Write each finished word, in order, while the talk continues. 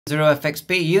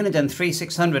0FXB Uniden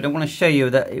 3600. I want to show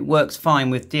you that it works fine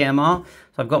with DMR.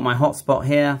 So I've got my hotspot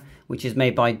here, which is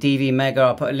made by DV Mega.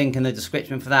 I'll put a link in the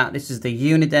description for that. This is the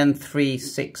Uniden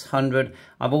 3600.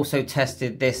 I've also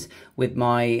tested this with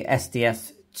my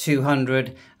SDS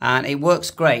 200 and it works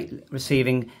great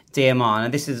receiving DMR.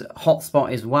 And this is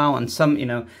hotspot as well, and some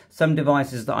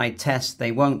devices that I test,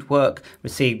 they won't work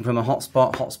receiving from a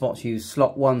hotspot. Hotspots use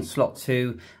slot 1, slot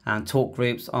 2 and talk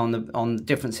groups on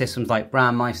different systems like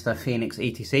Brandmeister, Phoenix,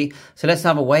 etc. So let's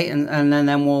have a wait and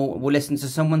then we'll listen to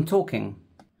someone talking.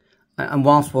 And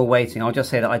whilst we're waiting, I'll just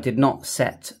say that I did not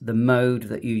set the mode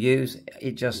that you use.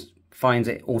 It just finds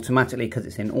it automatically because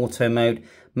it's in auto mode.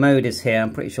 Mode is here.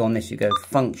 I'm pretty sure on this you go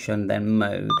function, then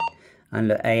mode. And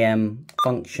the AM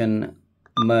function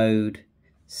mode.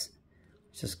 Let's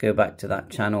just go back to that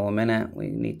channel a minute. We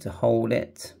need to hold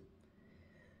it.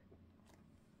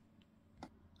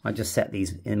 I just set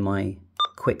these in my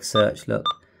quick search, look.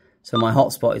 So my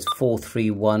hotspot is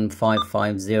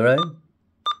 431550.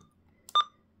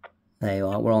 There you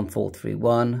are, we're on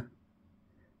 431.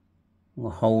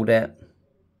 We'll hold it.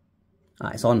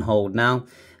 It's on hold now.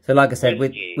 So like I said,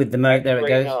 with the mode, there it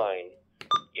goes.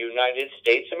 United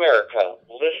States America,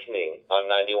 listening on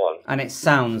 91. And it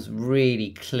sounds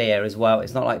really clear as well.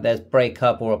 It's not like there's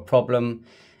breakup or a problem.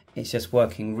 It's just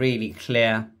working really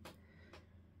clear.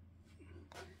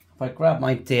 If I grab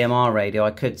my DMR radio, I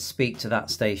could speak to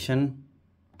that station.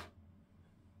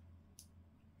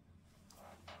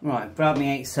 Right, grab me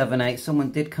 878.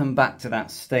 Someone did come back to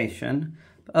that station.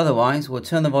 But otherwise, we'll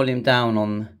turn the volume down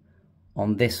on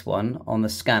this one, on the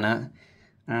scanner.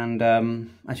 And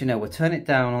as you know, we'll turn it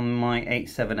down on my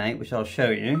 878, which I'll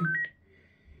show you,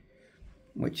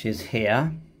 which is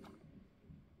here.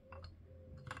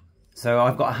 So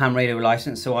I've got a ham radio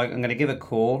license, so I'm going to give a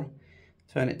call,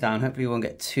 turn it down. Hopefully we won't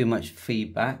get too much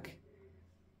feedback.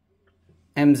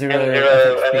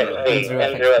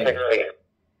 M0FXB.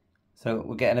 So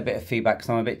we're getting a bit of feedback because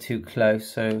I'm a bit too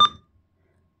close. So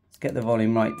let's get the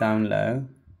volume right down low.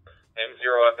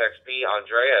 M0FXB,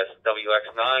 Andreas,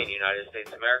 WX9, United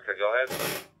States America, go ahead.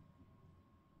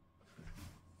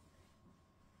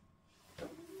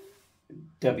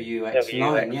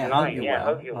 WX9, yeah,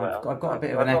 hope you're well. I've got a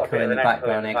bit of an echo in the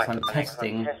background here because I'm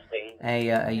testing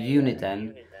a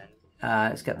Uniden.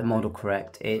 Let's get the model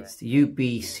correct. It's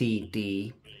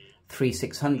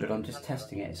UBCD3600. I'm just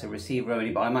testing it. It's a receiver only,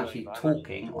 but I'm actually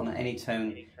talking on an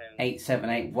Anytone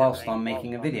 878 whilst I'm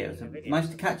making a video. So nice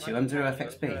to catch you,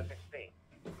 M0FXB.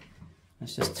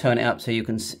 Let's just turn it up so you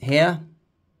can hear.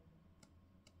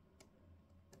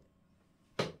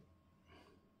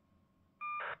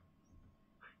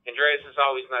 Andreas, it's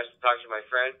always nice to talk to you, my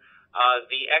friend.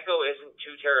 The echo isn't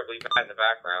too terribly bad in the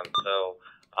background, so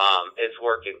it's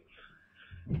working.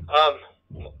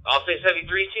 I'll say 73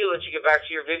 to let you get back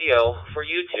to your video for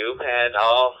YouTube, and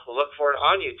I'll look for it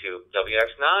on YouTube.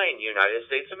 WX9, United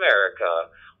States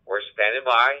America. We're standing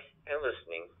by and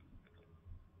listening.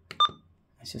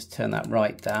 Let's just turn that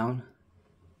right down.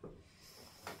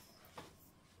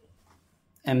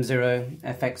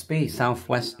 M0FXB,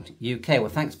 Southwest UK. Well,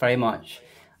 thanks very much.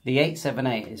 The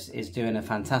 878 is doing a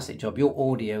fantastic job. Your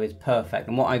audio is perfect.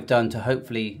 And what I've done to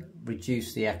hopefully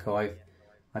reduce the echo, I've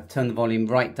turned the volume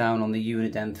right down on the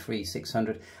Uniden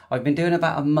 3600. I've been doing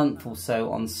about a month or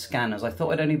so on scanners. I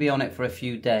thought I'd only be on it for a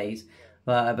few days,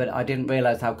 but I didn't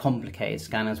realise how complicated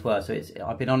scanners were. So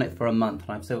I've been on it for a month,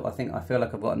 and I feel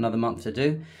like I've got another month to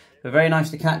do. But very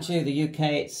nice to catch you. The UK,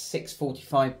 it's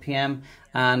 6:45 PM,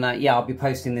 and yeah, I'll be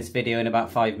posting this video in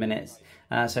about 5 minutes.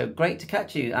 So great to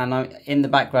catch you. And in the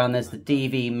background, there's the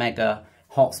DV Mega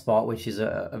hotspot, which is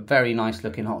a very nice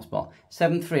looking hotspot.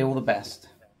 7.3, all the best.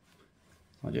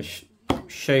 I'll just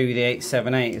show you the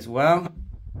 878 as well,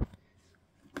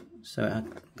 so it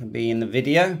can be in the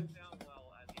video.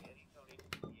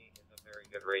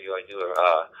 Radio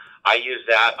I use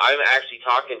that. I'm actually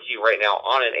talking to you right now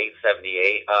on an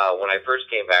 878. When I first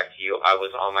came back to you, I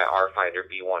was on my R-Finder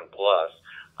B1 Plus,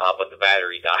 but the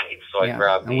battery died, so I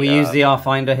grabbed and we use the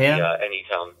R-Finder here.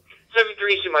 Anytone.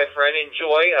 73 to my friend,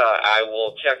 enjoy. I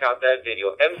will check out that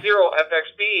video.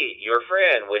 M0FXB, your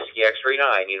friend, Whiskey X-Ray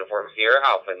 9, Uniform Sierra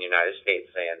Alpha in the United States,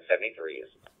 and 73s.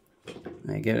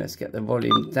 There you go, let's get the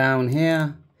volume down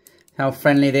here. How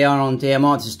friendly they are on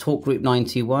DMR. This is Talk Group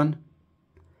 91.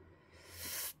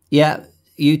 Yeah,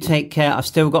 you take care. I've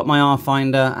still got my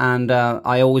R-Finder, and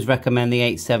I always recommend the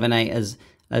 878 as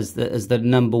the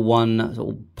 #1 sort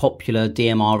of popular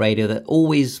DMR radio that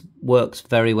always works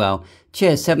very well.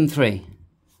 Cheers, 73.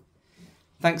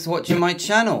 Thanks for watching my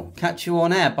channel. Catch you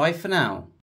on air. Bye for now.